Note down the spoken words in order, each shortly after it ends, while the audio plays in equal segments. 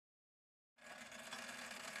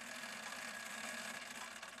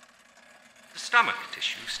stomach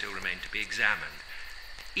tissue still remained to be examined,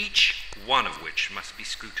 each one of which must be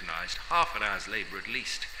scrutinized, half an hour's labor at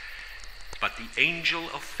least. But the angel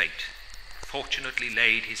of fate fortunately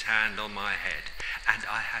laid his hand on my head, and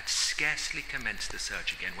I had scarcely commenced the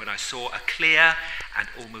search again when I saw a clear and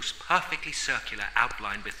almost perfectly circular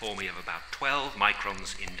outline before me of about 12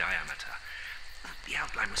 microns in diameter. The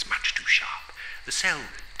outline was much too sharp, the cell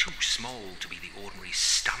too small to be the ordinary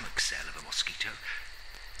stomach cell of a mosquito.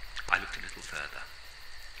 I looked a little further.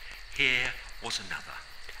 Here was another,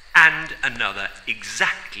 and another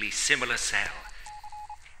exactly similar cell.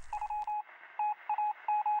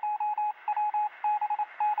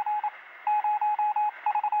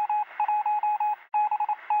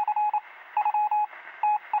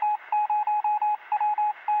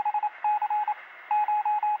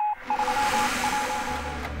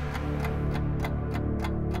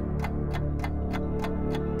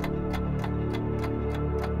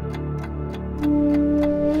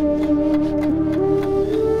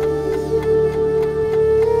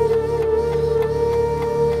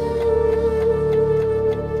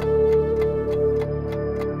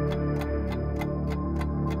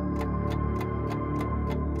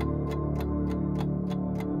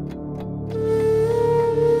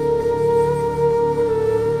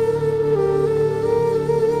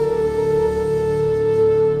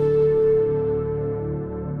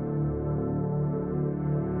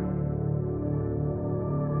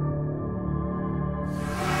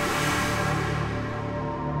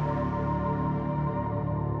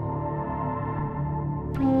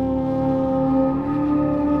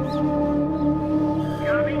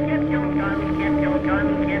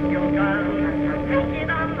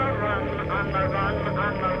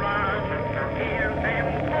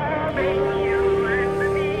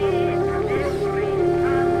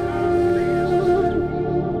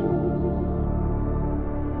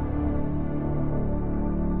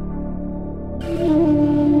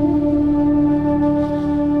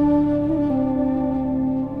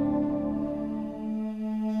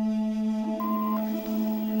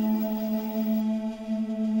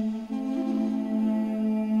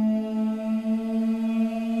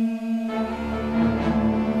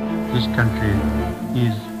 This country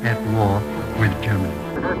is at war with Germany.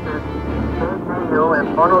 This is KKU in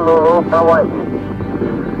Honolulu, Hawaii.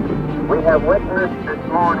 We have witnessed this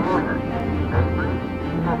morning a brief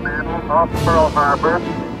battle off Pearl Harbor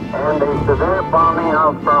and a severe bombing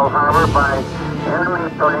of Pearl Harbor by enemy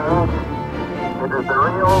planes. It is a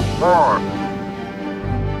real war.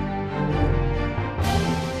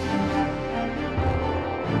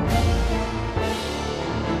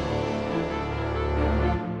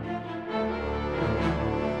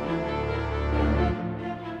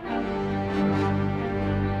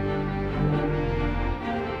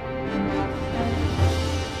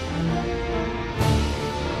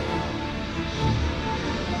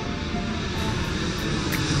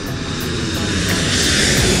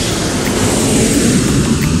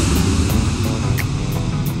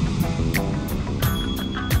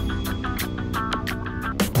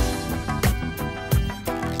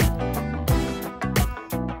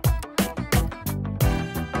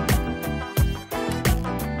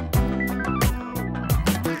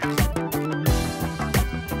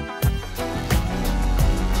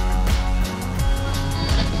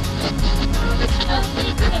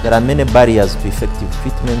 There are many barriers to effective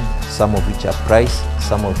treatment, some of which are price,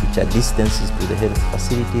 some of which are distances to the health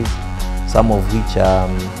facilities, some of which are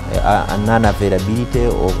non-availability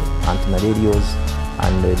of anti-malarials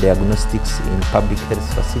and diagnostics in public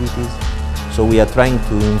health facilities. So we are trying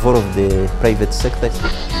to involve the private sector.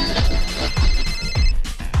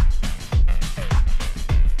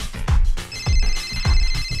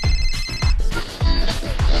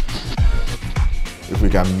 If we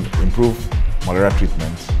can improve malaria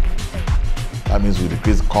treatment, that means we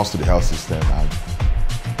decrease cost to the health system and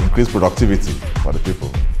increase productivity for the people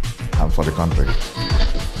and for the country.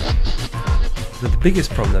 The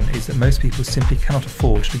biggest problem is that most people simply cannot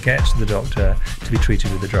afford to get to the doctor to be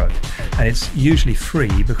treated with the drug. And it's usually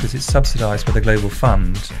free because it's subsidised by the Global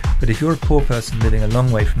Fund. But if you're a poor person living a long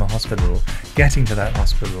way from a hospital, getting to that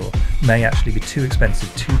hospital may actually be too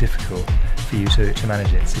expensive, too difficult for you to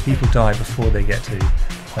manage it. So people die before they get to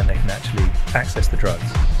when they can actually access the drugs.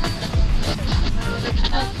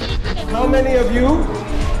 How many of you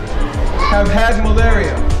have had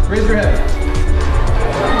malaria? Raise your hand.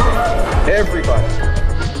 Everybody.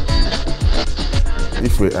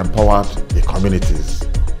 If we empowered the communities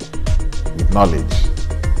with knowledge,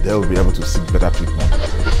 they will be able to seek better treatment.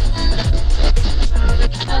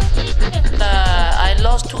 I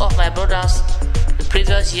lost two of my brothers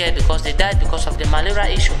previous year because they died because of the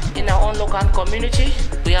malaria issue. In our own local community,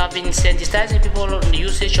 we have been sensitizing people on the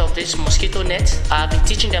usage of this mosquito net. I've been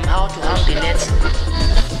teaching them how to hang the net.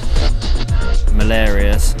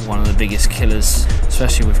 Malaria is one of the biggest killers,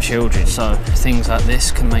 especially with children, so things like this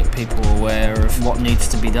can make people aware of what needs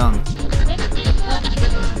to be done.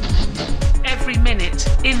 Every minute,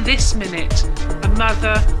 in this minute, a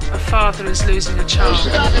mother, a father is losing a child.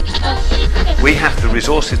 We have the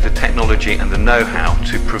resources, the technology and the know-how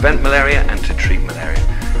to prevent malaria and to treat malaria.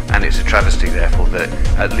 And it's a travesty, therefore, that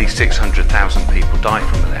at least 600,000 people die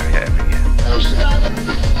from malaria every year.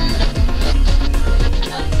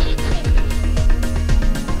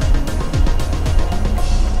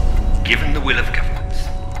 Given the will of governments,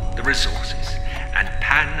 the resources, and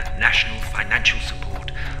pan-national financial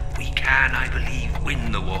support, we can, I believe,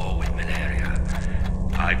 win the war with malaria.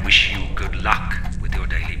 I wish you good luck with your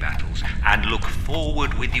daily battles, and look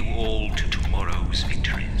forward with you all to tomorrow's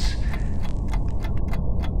victories.